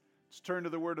Let's turn to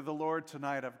the word of the Lord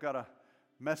tonight. I've got a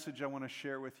message I want to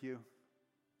share with you.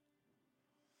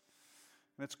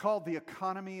 And it's called the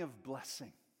economy of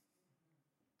blessing.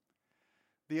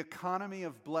 The economy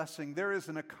of blessing. There is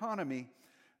an economy,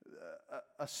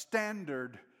 a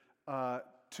standard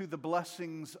to the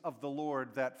blessings of the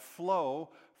Lord that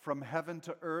flow from heaven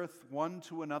to earth, one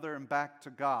to another and back to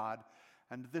God.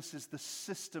 And this is the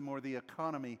system or the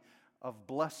economy of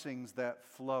blessings that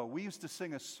flow. We used to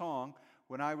sing a song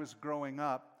when I was growing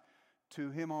up, to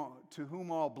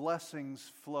whom all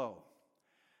blessings flow.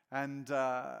 And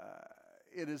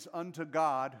it is unto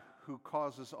God who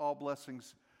causes all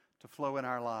blessings to flow in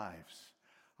our lives.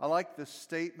 I like this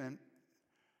statement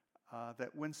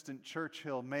that Winston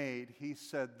Churchill made. He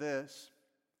said this.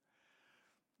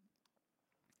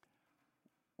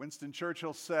 Winston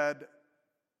Churchill said,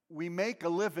 "We make a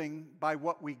living by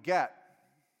what we get.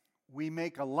 We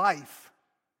make a life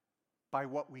by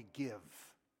what we give."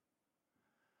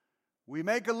 We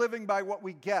make a living by what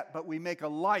we get, but we make a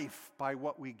life by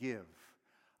what we give.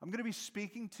 I'm going to be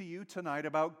speaking to you tonight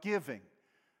about giving,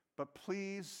 but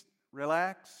please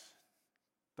relax.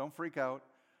 Don't freak out.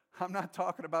 I'm not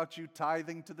talking about you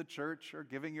tithing to the church or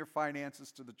giving your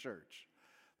finances to the church.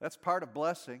 That's part of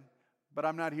blessing, but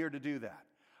I'm not here to do that.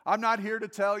 I'm not here to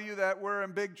tell you that we're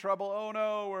in big trouble. Oh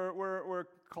no, we're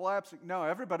collapsing. No,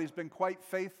 everybody's been quite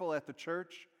faithful at the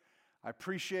church. I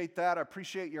appreciate that. I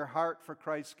appreciate your heart for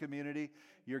Christ's community,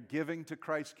 your giving to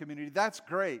Christ's community. That's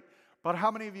great. But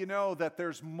how many of you know that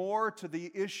there's more to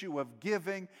the issue of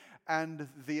giving and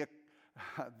the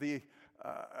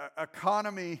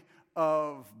economy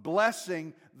of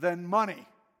blessing than money?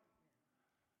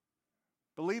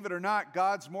 Believe it or not,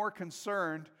 God's more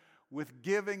concerned with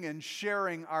giving and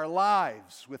sharing our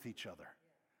lives with each other.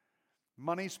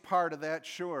 Money's part of that,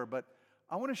 sure, but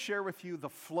I want to share with you the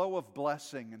flow of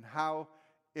blessing and how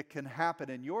it can happen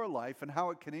in your life and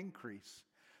how it can increase.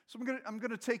 So I'm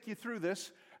going to take you through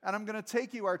this, and I'm going to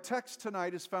take you, our text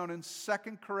tonight is found in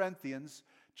 2 Corinthians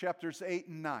chapters 8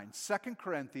 and 9. 2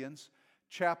 Corinthians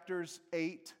chapters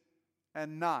 8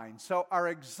 and 9. So our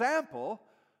example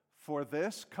for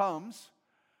this comes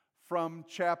from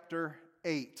chapter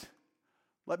 8.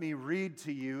 Let me read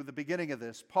to you the beginning of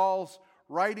this. Paul's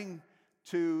writing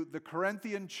to the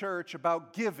Corinthian church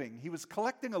about giving. He was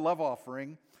collecting a love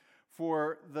offering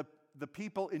for the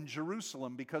people in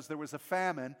Jerusalem because there was a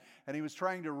famine, and he was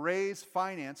trying to raise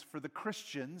finance for the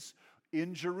Christians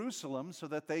in Jerusalem so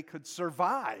that they could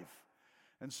survive.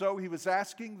 And so he was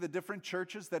asking the different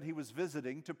churches that he was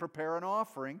visiting to prepare an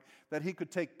offering that he could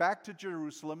take back to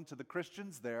Jerusalem to the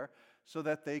Christians there so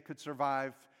that they could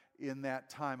survive in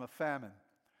that time of famine.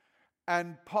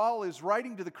 And Paul is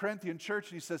writing to the Corinthian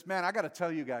church, and he says, man, I got to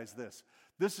tell you guys this.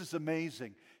 This is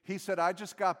amazing. He said, I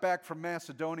just got back from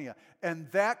Macedonia, and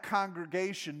that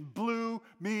congregation blew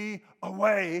me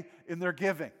away in their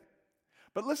giving.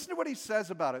 But listen to what he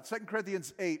says about it. 2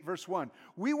 Corinthians 8, verse 1.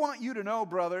 We want you to know,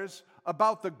 brothers,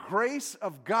 about the grace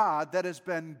of God that has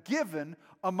been given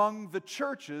among the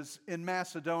churches in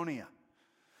Macedonia.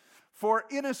 For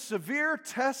in a severe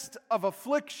test of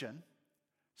affliction,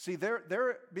 see,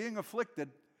 they're being afflicted.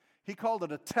 He called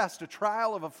it a test, a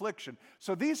trial of affliction.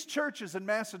 So these churches in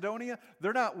Macedonia,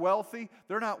 they're not wealthy,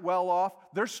 they're not well off,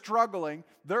 they're struggling,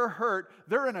 they're hurt,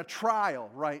 they're in a trial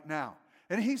right now.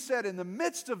 And he said, in the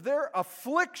midst of their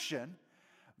affliction,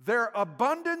 their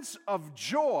abundance of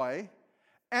joy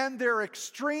and their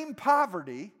extreme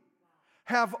poverty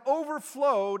have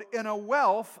overflowed in a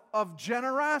wealth of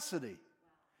generosity.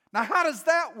 Now, how does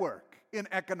that work in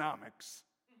economics?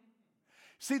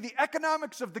 See, the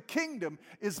economics of the kingdom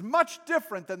is much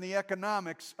different than the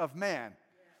economics of man.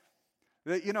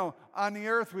 You know, on the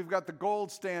earth we've got the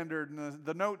gold standard and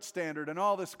the note standard and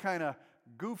all this kind of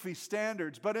goofy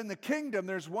standards. But in the kingdom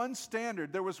there's one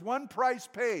standard. There was one price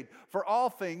paid for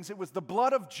all things. It was the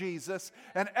blood of Jesus,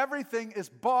 and everything is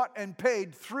bought and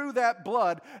paid through that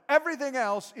blood. Everything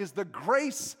else is the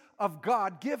grace of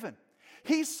God given.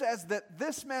 He says that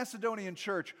this Macedonian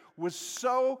church was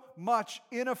so much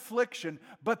in affliction,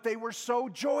 but they were so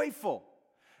joyful.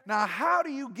 Now, how do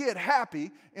you get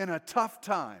happy in a tough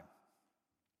time?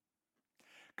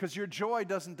 Because your joy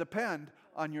doesn't depend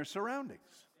on your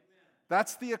surroundings.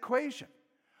 That's the equation.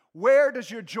 Where does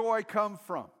your joy come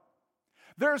from?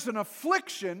 There's an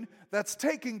affliction that's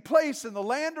taking place in the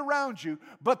land around you,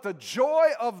 but the joy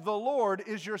of the Lord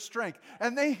is your strength.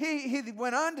 And he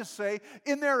went on to say,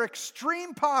 in their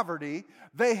extreme poverty,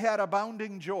 they had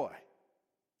abounding joy.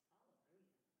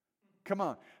 Come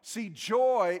on. See,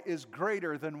 joy is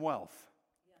greater than wealth.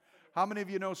 How many of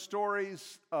you know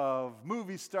stories of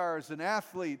movie stars and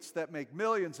athletes that make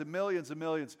millions and millions and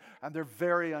millions, and they're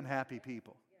very unhappy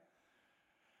people?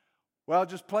 Well,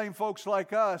 just plain folks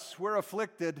like us, we're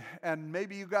afflicted, and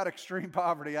maybe you got extreme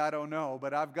poverty, I don't know,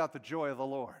 but I've got the joy of the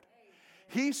Lord.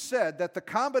 He said that the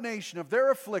combination of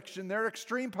their affliction, their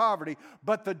extreme poverty,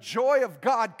 but the joy of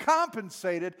God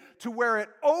compensated to where it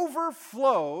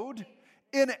overflowed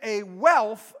in a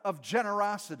wealth of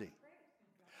generosity.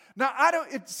 Now,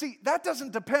 that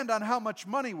doesn't depend on how much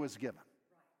money was given.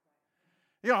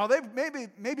 You know,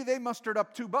 maybe they mustered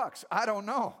up $2. I don't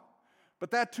know.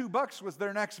 But that $2 was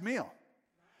their next meal.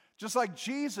 Just like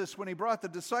Jesus, when he brought the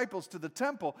disciples to the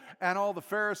temple, and all the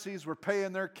Pharisees were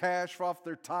paying their cash off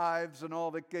their tithes and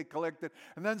all that they collected.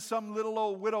 And then some little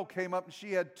old widow came up, and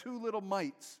she had 2 little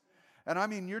mites. And I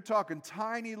mean, you're talking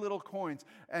tiny little coins.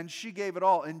 And she gave it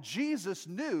all. And Jesus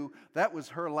knew that was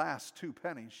her last 2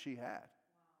 pennies she had.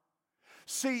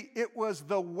 See, it was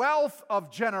the wealth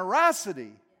of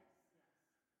generosity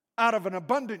out of an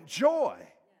abundant joy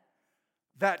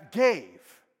that gave.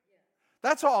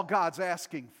 That's all God's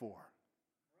asking for.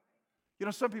 You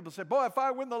know, some people say, boy, if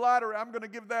I win the lottery, I'm going to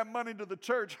give that money to the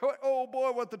church. Oh,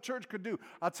 boy, what the church could do.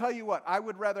 I'll tell you what, I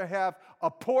would rather have a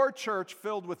poor church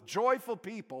filled with joyful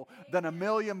people than $1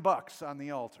 million on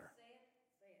the altar.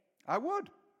 I would.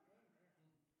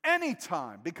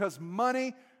 Anytime, because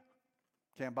money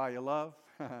can't buy you love.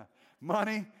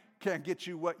 Money can't get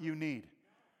you what you need.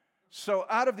 So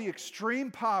out of the extreme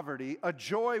poverty, a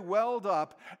joy welled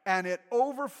up, and it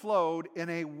overflowed in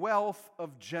a wealth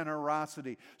of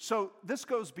generosity. So this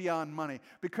goes beyond money,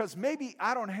 because maybe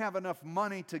I don't have enough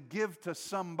money to give to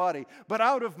somebody, but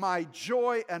out of my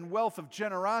joy and wealth of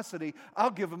generosity,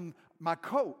 I'll give them my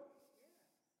coat.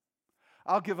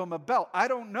 I'll give them a belt. I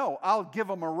don't know. I'll give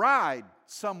them a ride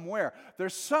somewhere.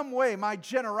 There's some way my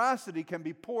generosity can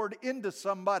be poured into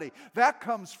somebody. That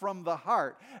comes from the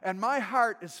heart. And my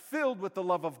heart is filled with the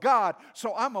love of God,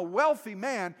 so I'm a wealthy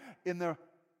man in the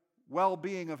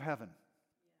well-being of heaven.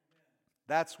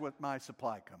 That's what my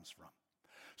supply comes from.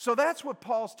 So that's what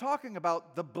Paul's talking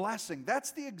about, the blessing.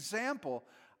 That's the example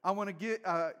I want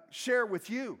to share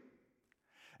with you.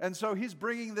 And so he's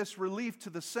bringing this relief to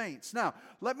the saints. Now,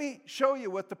 let me show you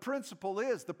what the principle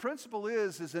is. The principle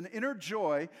is an inner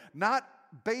joy, not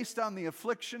based on the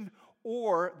affliction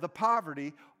or the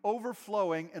poverty,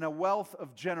 overflowing in a wealth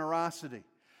of generosity.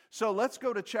 So let's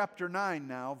go to chapter 9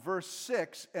 now, verse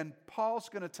 6, and Paul's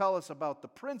going to tell us about the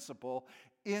principle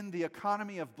in the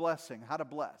economy of blessing, how to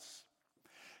bless.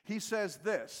 He says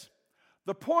this,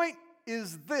 the point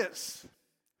is this: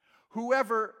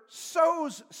 whoever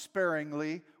sows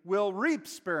sparingly will reap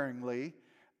sparingly,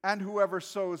 and whoever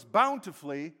sows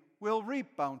bountifully will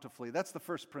reap bountifully. That's the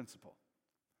first principle.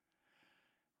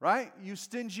 Right? You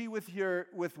stingy with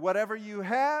whatever you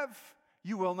have,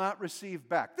 you will not receive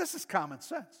back. This is common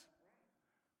sense.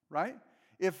 Right?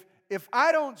 If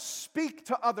I don't speak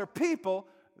to other people,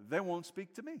 they won't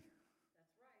speak to me.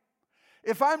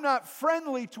 If I'm not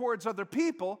friendly towards other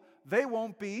people, they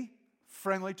won't be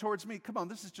friendly towards me. Come on,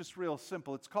 this is just real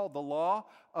simple. It's called the law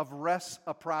of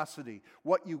reciprocity.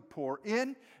 What you pour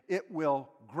in, it will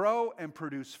grow and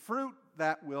produce fruit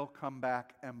that will come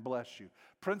back and bless you.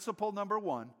 Principle number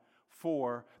 1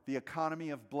 for the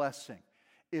economy of blessing.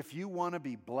 If you want to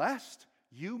be blessed,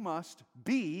 you must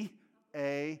be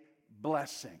a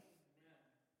blessing.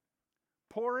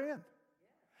 Pour in.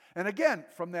 And again,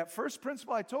 from that first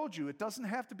principle I told you, it doesn't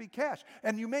have to be cash.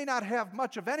 And you may not have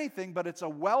much of anything, but it's a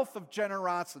wealth of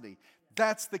generosity.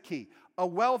 That's the key. A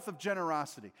wealth of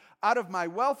generosity. Out of my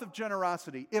wealth of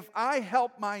generosity, if I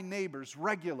help my neighbors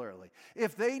regularly,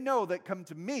 if they know that come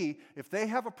to me, if they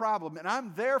have a problem, and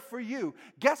I'm there for you,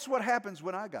 guess what happens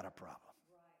when I got a problem?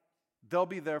 They'll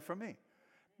be there for me.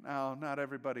 Now, not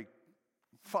everybody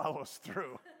follows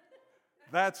through.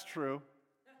 That's true.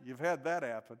 You've had that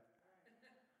happen.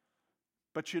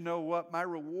 But you know what? My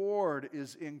reward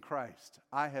is in Christ.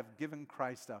 I have given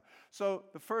Christ out. So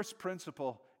the first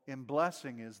principle in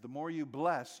blessing is the more you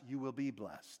bless, you will be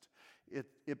blessed.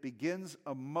 It begins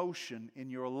a motion in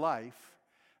your life,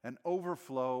 an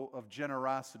overflow of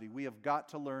generosity. We have got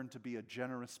to learn to be a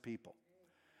generous people.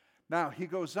 Now, he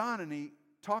goes on and he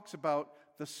talks about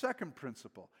the second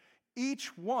principle.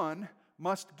 Each one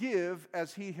must give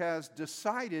as he has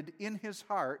decided in his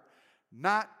heart,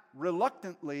 not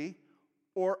reluctantly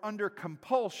or under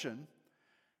compulsion,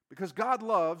 because God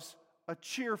loves a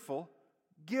cheerful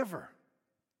giver.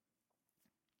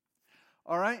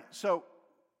 All right, so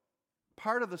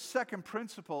part of the second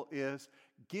principle is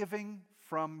giving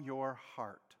from your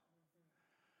heart.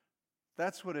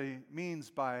 That's what he means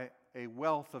by a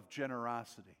wealth of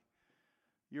generosity.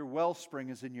 Your wellspring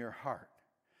is in your heart.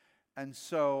 And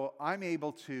so I'm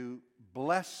able to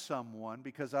bless someone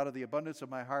because out of the abundance of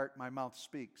my heart, my mouth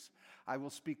speaks. I will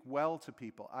speak well to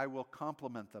people. I will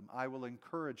compliment them. I will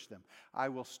encourage them. I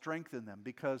will strengthen them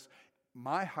because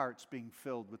my heart's being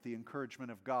filled with the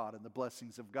encouragement of God and the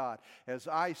blessings of God. As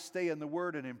I stay in the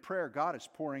Word and in prayer, God is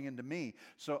pouring into me.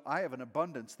 So I have an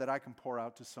abundance that I can pour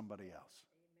out to somebody else.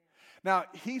 Now,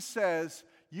 he says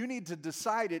you need to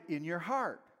decide it in your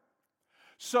heart.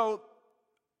 So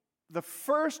the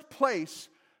first place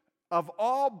of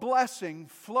all blessing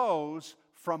flows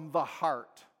from the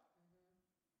heart.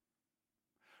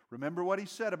 Remember what he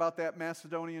said about that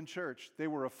Macedonian church. They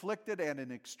were afflicted and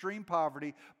in extreme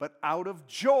poverty, but out of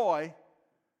joy,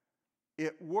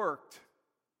 it worked,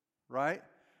 right?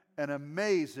 An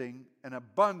amazing and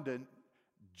abundant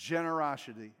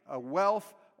generosity, a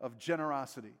wealth of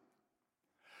generosity.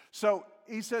 So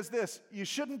he says this, you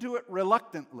shouldn't do it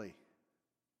reluctantly,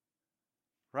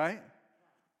 right?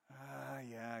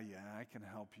 Yeah, I can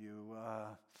help you. I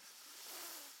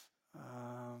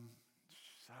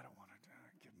don't want to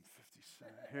give him 50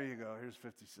 cents. Here you go, here's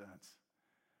 50 cents.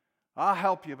 I'll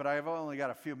help you, but I've only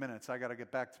got a few minutes. I got to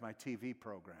get back to my TV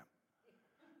program.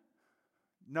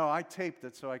 No, I taped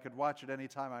it so I could watch it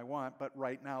anytime I want, but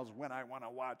right now is when I want to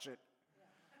watch it.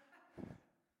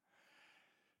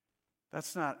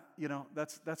 That's not,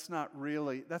 that's not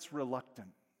really, that's reluctant.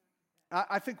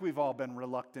 I think we've all been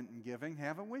reluctant in giving,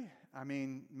 haven't we? I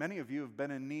mean, many of you have been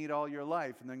in need all your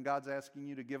life, and then God's asking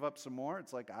you to give up some more.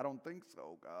 It's like, I don't think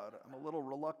so, God. I'm a little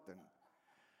reluctant.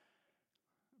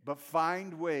 But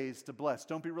find ways to bless.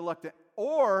 Don't be reluctant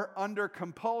or under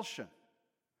compulsion.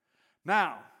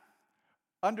 Now,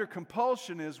 under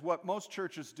compulsion is what most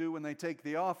churches do when they take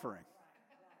the offering.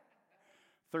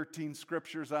 13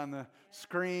 scriptures on the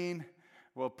screen.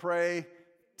 We'll pray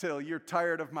till you're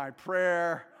tired of my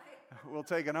prayer. We'll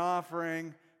take an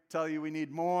offering, tell you we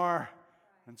need more,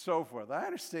 and so forth. I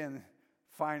understand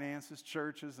finances,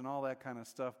 churches, and all that kind of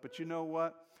stuff, but you know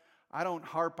what? I don't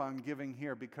harp on giving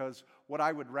here because what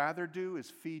I would rather do is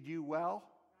feed you well,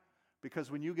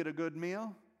 because when you get a good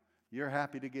meal, you're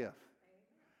happy to give.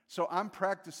 So I'm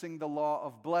practicing the law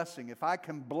of blessing. If I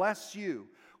can bless you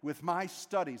with my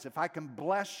studies, if I can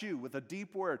bless you with a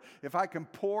deep word, if I can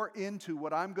pour into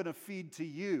what I'm going to feed to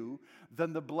you,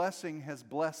 then the blessing has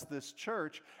blessed this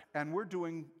church, and we're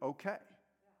doing okay.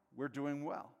 We're doing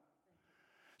well.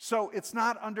 So it's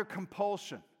not under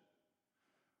compulsion.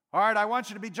 All right, I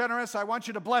want you to be generous. I want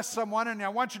you to bless someone, and I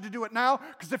want you to do it now,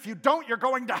 because if you don't, you're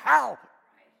going to hell.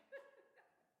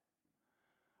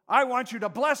 I want you to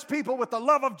bless people with the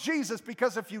love of Jesus,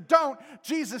 because if you don't,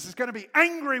 Jesus is going to be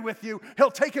angry with you.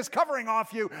 He'll take his covering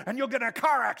off you, and you'll get in a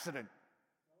car accident.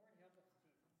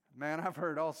 Man, I've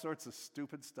heard all sorts of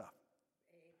stupid stuff.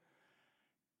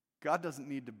 God doesn't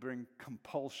need to bring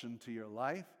compulsion to your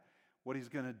life. What he's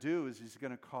going to do is he's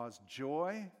going to cause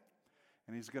joy,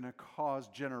 and he's going to cause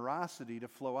generosity to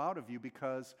flow out of you,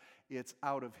 because it's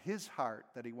out of his heart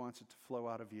that he wants it to flow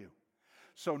out of you.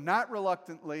 So not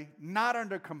reluctantly, not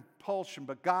under compulsion,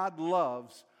 but God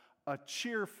loves a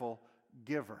cheerful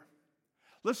giver.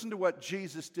 Listen to what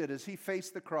Jesus did as he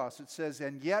faced the cross. It says,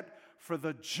 and yet for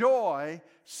the joy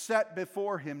set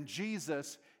before him,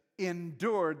 Jesus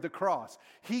endured the cross.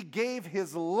 He gave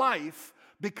his life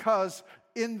because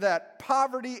in that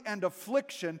poverty and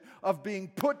affliction of being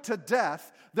put to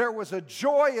death, there was a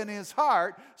joy in his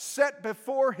heart set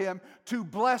before him to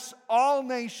bless all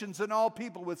nations and all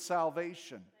people with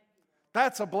salvation.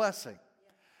 That's a blessing.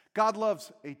 God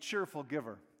loves a cheerful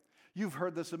giver. You've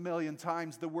heard this a million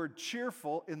times. The word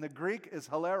cheerful in the Greek is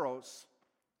hilaros.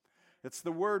 It's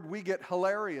the word we get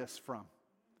hilarious from.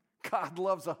 God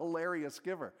loves a hilarious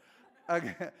giver.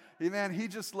 Man, he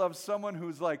just loves someone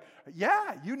who's like,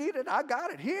 yeah, you need it, I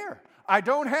got it here. I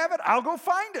don't have it, I'll go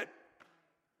find it.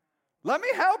 Let me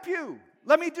help you.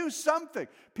 Let me do something.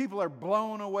 People are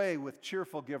blown away with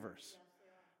cheerful givers.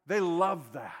 They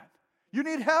love that. You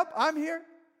need help? I'm here.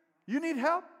 You need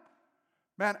help?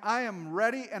 Man, I am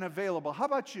ready and available. How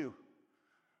about you?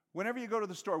 Whenever you go to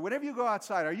the store, whenever you go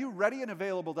outside, are you ready and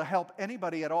available to help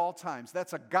anybody at all times?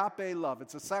 That's agape love.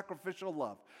 It's a sacrificial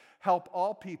love. Help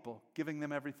all people, giving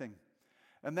them everything.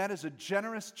 And that is a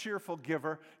generous, cheerful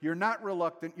giver. You're not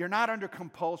reluctant. You're not under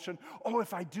compulsion. Oh,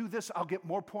 if I do this, I'll get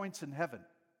more points in heaven.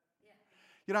 Yeah.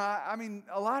 You know, I mean,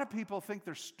 a lot of people think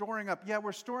they're storing up. Yeah,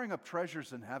 we're storing up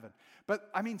treasures in heaven. But,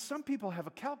 I mean, some people have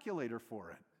a calculator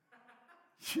for it.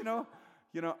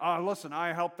 Listen,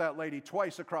 I helped that lady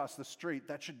twice across the street.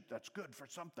 That's good for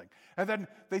something. And then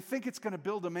they think it's going to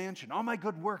build a mansion. All my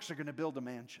good works are going to build a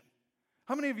mansion.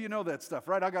 How many of you know that stuff,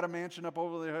 right? I got a mansion up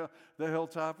over the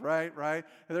hilltop, right?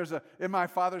 And in my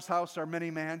Father's house are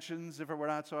many mansions. If it were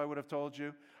not so, I would have told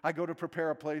you. I go to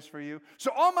prepare a place for you.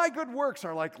 So all my good works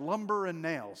are like lumber and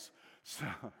nails. So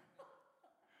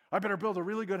I better build a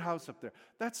really good house up there.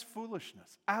 That's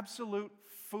foolishness, absolute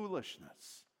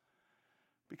foolishness.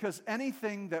 Because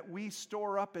anything that we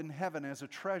store up in heaven as a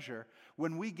treasure,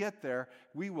 when we get there,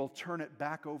 we will turn it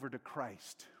back over to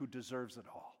Christ, who deserves it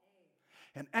all.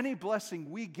 And any blessing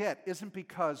we get isn't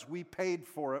because we paid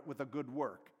for it with a good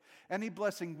work. Any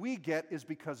blessing we get is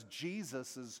because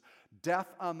Jesus'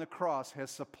 death on the cross has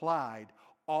supplied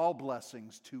all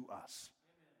blessings to us.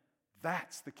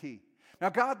 That's the key. Now,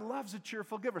 God loves a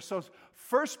cheerful giver. So,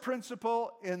 first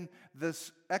principle in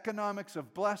this economics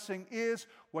of blessing is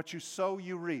what you sow,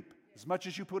 you reap. As much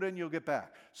as you put in, you'll get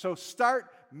back. So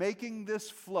start making this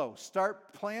flow.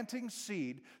 Start planting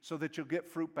seed so that you'll get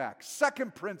fruit back.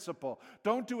 Second principle,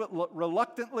 don't do it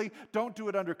reluctantly. Don't do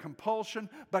it under compulsion,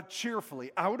 but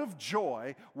cheerfully, out of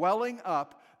joy, welling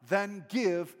up, then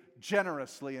give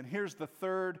generously. And here's the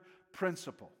third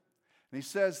principle. And he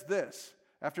says this.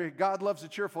 After God loves a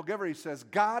cheerful giver, he says,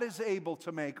 God is able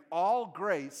to make all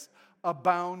grace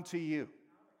abound to you.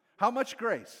 How much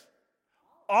grace?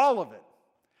 All of it.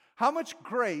 How much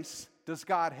grace does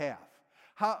God have?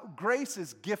 Grace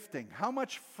is gifting. How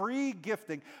much free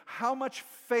gifting? How much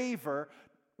favor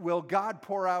will God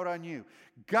pour out on you?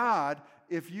 God,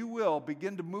 if you will,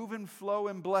 begin to move and flow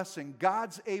in blessing.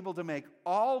 God's able to make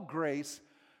all grace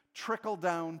trickle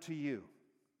down to you.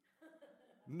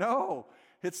 No,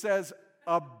 it says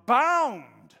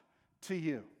abound to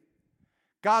you.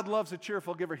 God loves a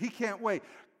cheerful giver. He can't wait.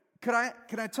 Can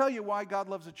I tell you why God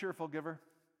loves a cheerful giver?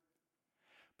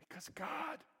 Because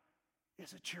God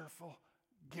is a cheerful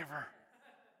giver. Amen.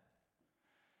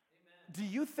 Do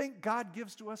you think God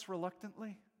gives to us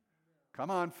reluctantly? Come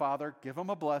on, Father, give them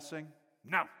a blessing.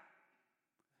 No.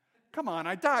 Come on,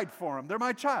 I died for them. They're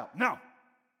my child. No.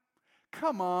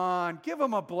 Come on, give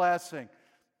them a blessing.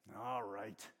 All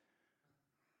right.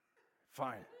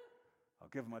 Fine. I'll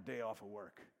give them a day off of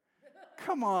work.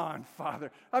 Come on,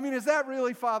 Father. I mean, is that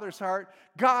really Father's heart?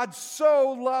 God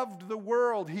so loved the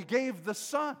world, He gave the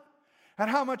Son. And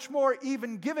how much more,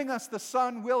 even giving us the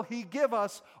Son, will He give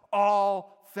us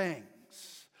all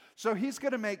things? So He's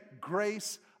going to make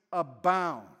grace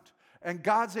abound. And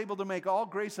God's able to make all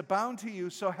grace abound to you,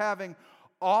 so having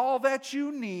all that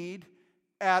you need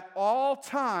at all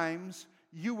times,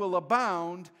 you will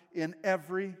abound in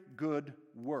every good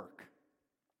work.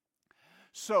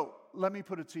 So, let me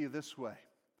put it to you this way.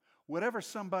 Whatever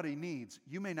somebody needs,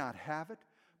 you may not have it,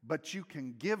 but you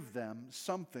can give them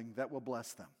something that will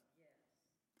bless them.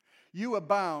 You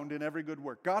abound in every good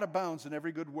work. God abounds in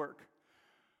every good work.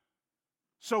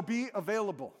 So be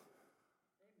available.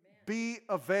 Amen. Be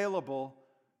available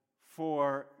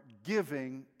for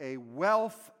giving a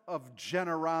wealth of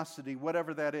generosity,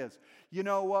 whatever that is. You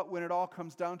know what? When it all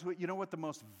comes down to it, you know what the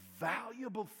most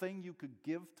valuable thing you could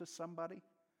give to somebody?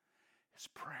 Is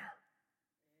prayer.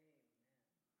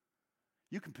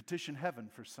 You can petition heaven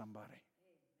for somebody.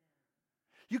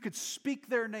 You could speak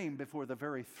their name before the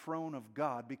very throne of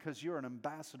God because you're an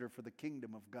ambassador for the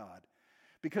kingdom of God.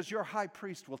 Because your high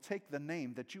priest will take the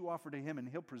name that you offer to him and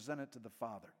he'll present it to the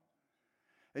Father.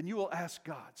 And you will ask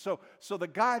God. So the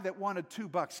guy that wanted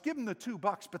 $2, give him the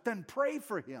 $2, but then pray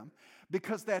for him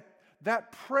because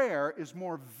that prayer is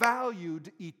more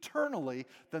valued eternally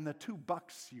than the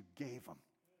 $2 you gave him.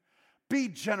 Be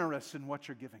generous in what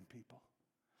you're giving people.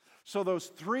 So those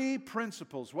three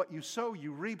principles, what you sow,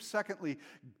 you reap. Secondly,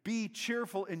 be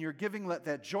cheerful in your giving. Let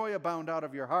that joy abound out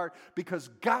of your heart because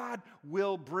God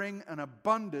will bring an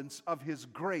abundance of His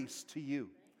grace to you.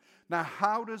 Now,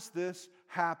 how does this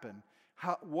happen?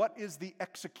 What is the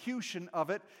execution of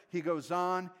it? He goes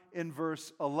on in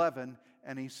verse 11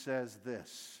 and he says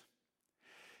this.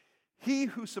 He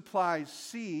who supplies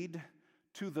seed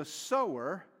to the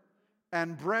sower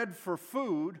and bread for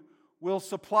food will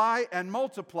supply and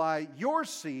multiply your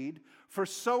seed for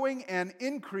sowing and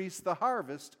increase the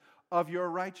harvest of your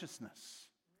righteousness.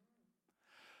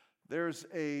 There's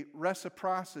a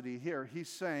reciprocity here. He's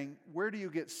saying, where do you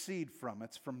get seed from?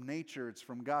 It's from nature. It's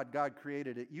from God. God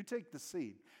created it. You take the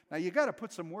seed. Now, you got to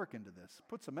put some work into this.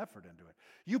 Put some effort into it.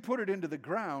 You put it into the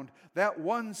ground, that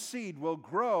one seed will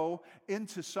grow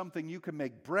into something you can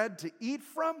make bread to eat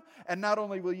from. And not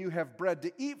only will you have bread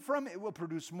to eat from, it will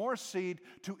produce more seed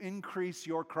to increase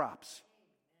your crops.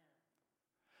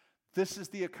 This is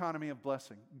the economy of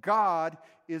blessing. God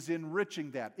is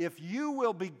enriching that. If you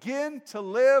will begin to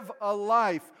live a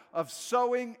life of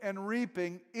sowing and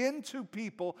reaping into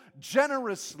people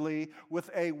generously with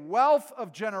a wealth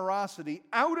of generosity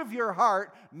out of your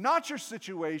heart, not your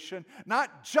situation,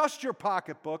 not just your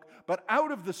pocketbook, but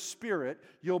out of the Spirit,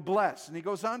 you'll bless. And he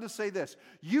goes on to say this,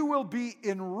 you will be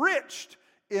enriched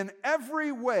in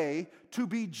every way to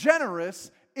be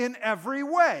generous in every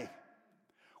way,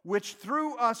 which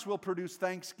through us will produce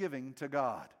thanksgiving to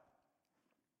God.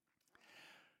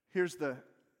 Here's the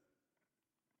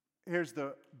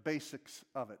basics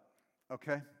of it,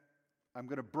 okay? I'm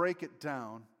going to break it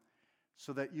down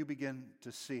so that you begin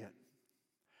to see it.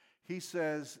 He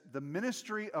says, the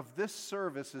ministry of this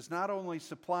service is not only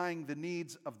supplying the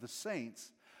needs of the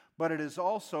saints, but it is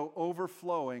also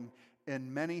overflowing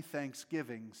in many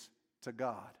thanksgivings to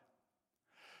God.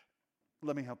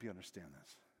 Let me help you understand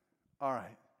this. All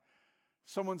right.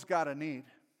 Someone's got a need.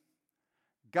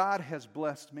 God has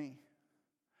blessed me.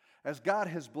 As God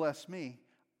has blessed me,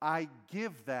 I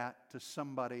give that to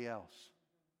somebody else.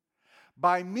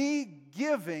 By me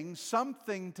giving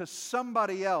something to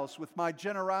somebody else with my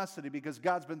generosity, because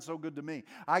God's been so good to me,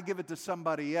 I give it to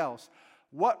somebody else.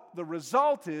 What the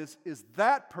result is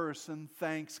that person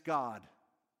thanks God.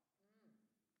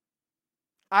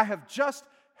 I have just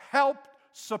helped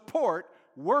support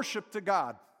worship to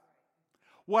God.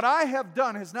 What I have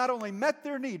done has not only met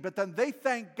their need, but then they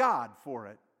thank God for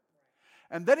it.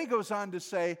 And then he goes on to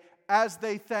say, as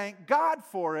they thank God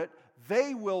for it,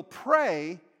 they will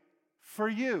pray for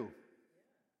you.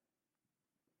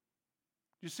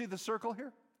 You see the circle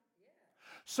here?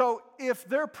 So if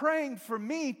they're praying for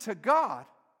me to God,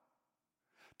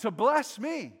 to bless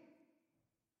me,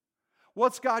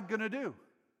 what's God going to do?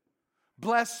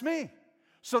 Bless me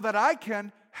so that I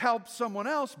can help someone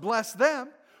else bless them,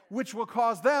 which will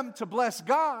cause them to bless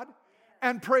God,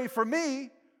 and pray for me,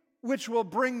 which will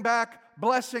bring back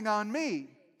blessing on me.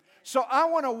 So I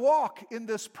want to walk in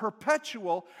this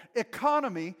perpetual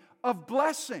economy of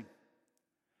blessing.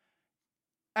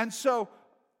 And so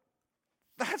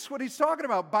that's what he's talking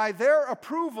about. By their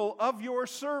approval of your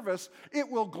service, it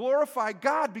will glorify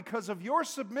God because of your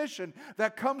submission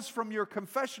that comes from your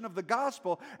confession of the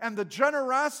gospel and the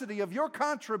generosity of your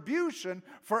contribution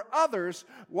for others.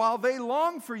 While they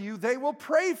long for you, they will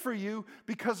pray for you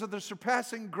because of the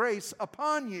surpassing grace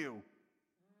upon you.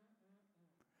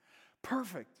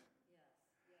 Perfect.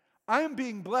 I am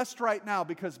being blessed right now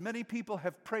because many people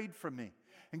have prayed for me.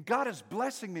 And God is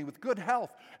blessing me with good health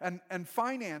and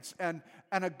finance and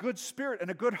a good spirit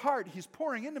and a good heart. He's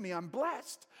pouring into me. I'm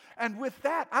blessed. And with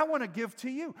that, I want to give to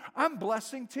you. I'm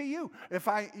blessing to you. If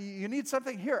you need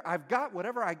something, here, I've got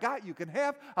whatever I got you can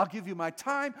have. I'll give you my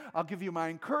time. I'll give you my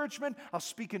encouragement. I'll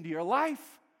speak into your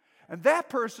life. And that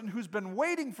person who's been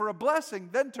waiting for a blessing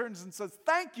then turns and says,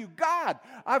 thank you, God.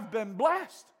 I've been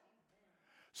blessed.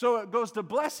 So it goes to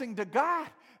blessing to God.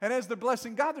 And as they're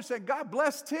blessing God, they're saying, God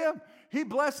blessed Tim. He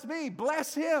blessed me.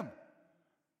 Bless him.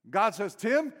 God says,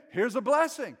 Tim, here's a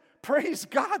blessing. Praise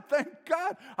God. Thank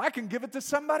God. I can give it to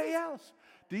somebody else.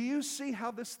 Do you see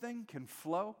how this thing can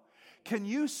flow? Can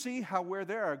you see how where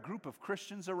there are a group of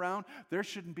Christians around, there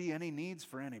shouldn't be any needs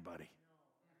for anybody?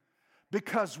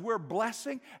 Because we're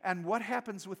blessing, and what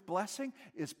happens with blessing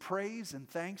is praise and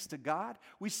thanks to God.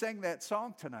 We sang that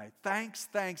song tonight. Thanks,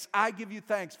 thanks. I give you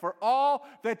thanks for all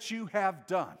that you have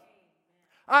done.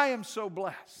 I am so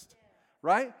blessed,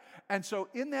 right? And so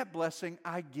in that blessing,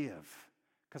 I give.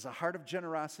 Because a heart of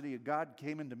generosity of God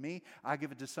came into me. I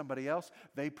give it to somebody else.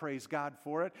 They praise God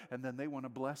for it, and then they want to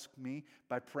bless me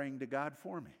by praying to God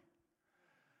for me.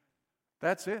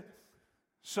 That's it.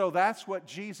 So that's what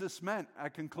Jesus meant. I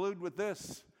conclude with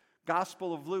this.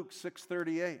 Gospel of Luke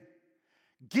 6:38.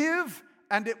 Give,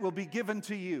 and it will be given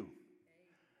to you.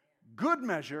 Good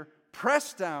measure,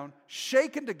 pressed down,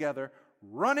 shaken together,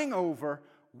 running over,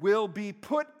 will be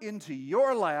put into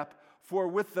your lap, for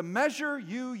with the measure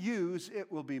you use,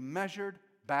 it will be measured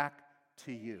back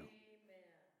to you.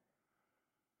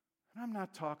 And I'm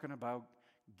not talking about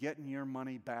getting your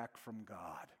money back from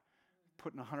God.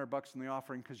 Putting $100 in the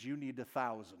offering because you need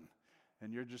 1,000,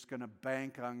 and you're just going to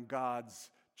bank on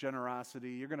God's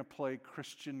generosity. You're going to play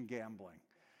Christian gambling.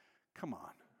 Come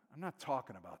on. I'm not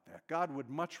talking about that. God would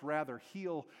much rather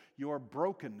heal your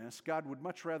brokenness. God would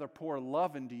much rather pour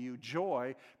love into you,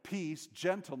 joy, peace,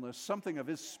 gentleness, something of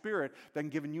His Spirit, than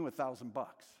giving you $1,000.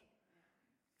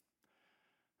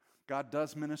 God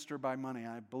does minister by money.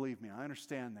 Believe me, I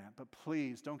understand that. But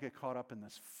please don't get caught up in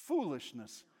this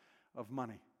foolishness of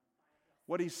money.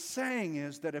 What he's saying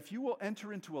is that if you will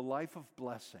enter into a life of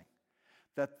blessing,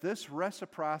 that this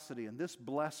reciprocity and this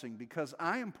blessing, because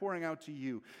I am pouring out to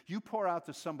you, you pour out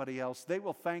to somebody else, they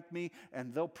will thank me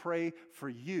and they'll pray for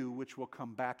you, which will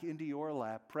come back into your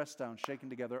lap, pressed down, shaken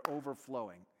together,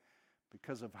 overflowing.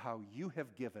 Because of how you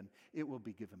have given, it will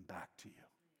be given back to you.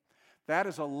 That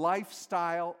is a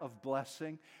lifestyle of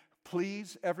blessing.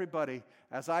 Please, everybody,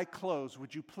 as I close,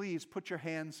 would you please put your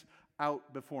hands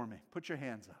out before me? Put your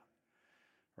hands out.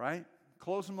 Right?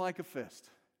 Close them like a fist.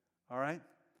 All right?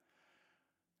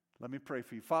 Let me pray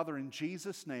for you. Father, in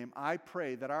Jesus' name, I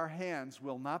pray that our hands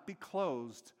will not be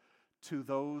closed to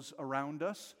those around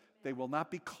us. They will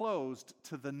not be closed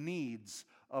to the needs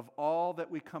of all that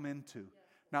we come into.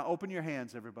 Now open your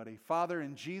hands, everybody. Father,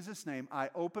 in Jesus' name, I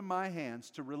open my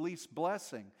hands to release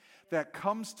blessing that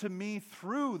comes to me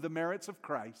through the merits of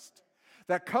Christ,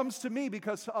 that comes to me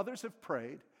because others have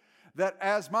prayed, that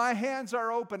as my hands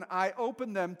are open, I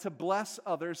open them to bless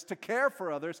others, to care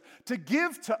for others, to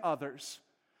give to others,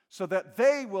 so that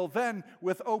they will then,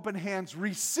 with open hands,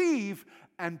 receive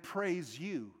and praise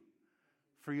you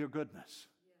for your goodness.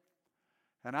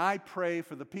 And I pray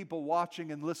for the people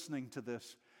watching and listening to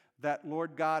this, that,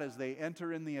 Lord God, as they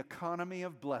enter in the economy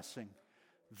of blessing,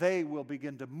 they will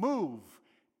begin to move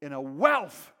in a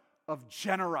wealth of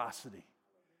generosity.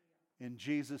 In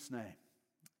Jesus' name,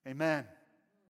 amen.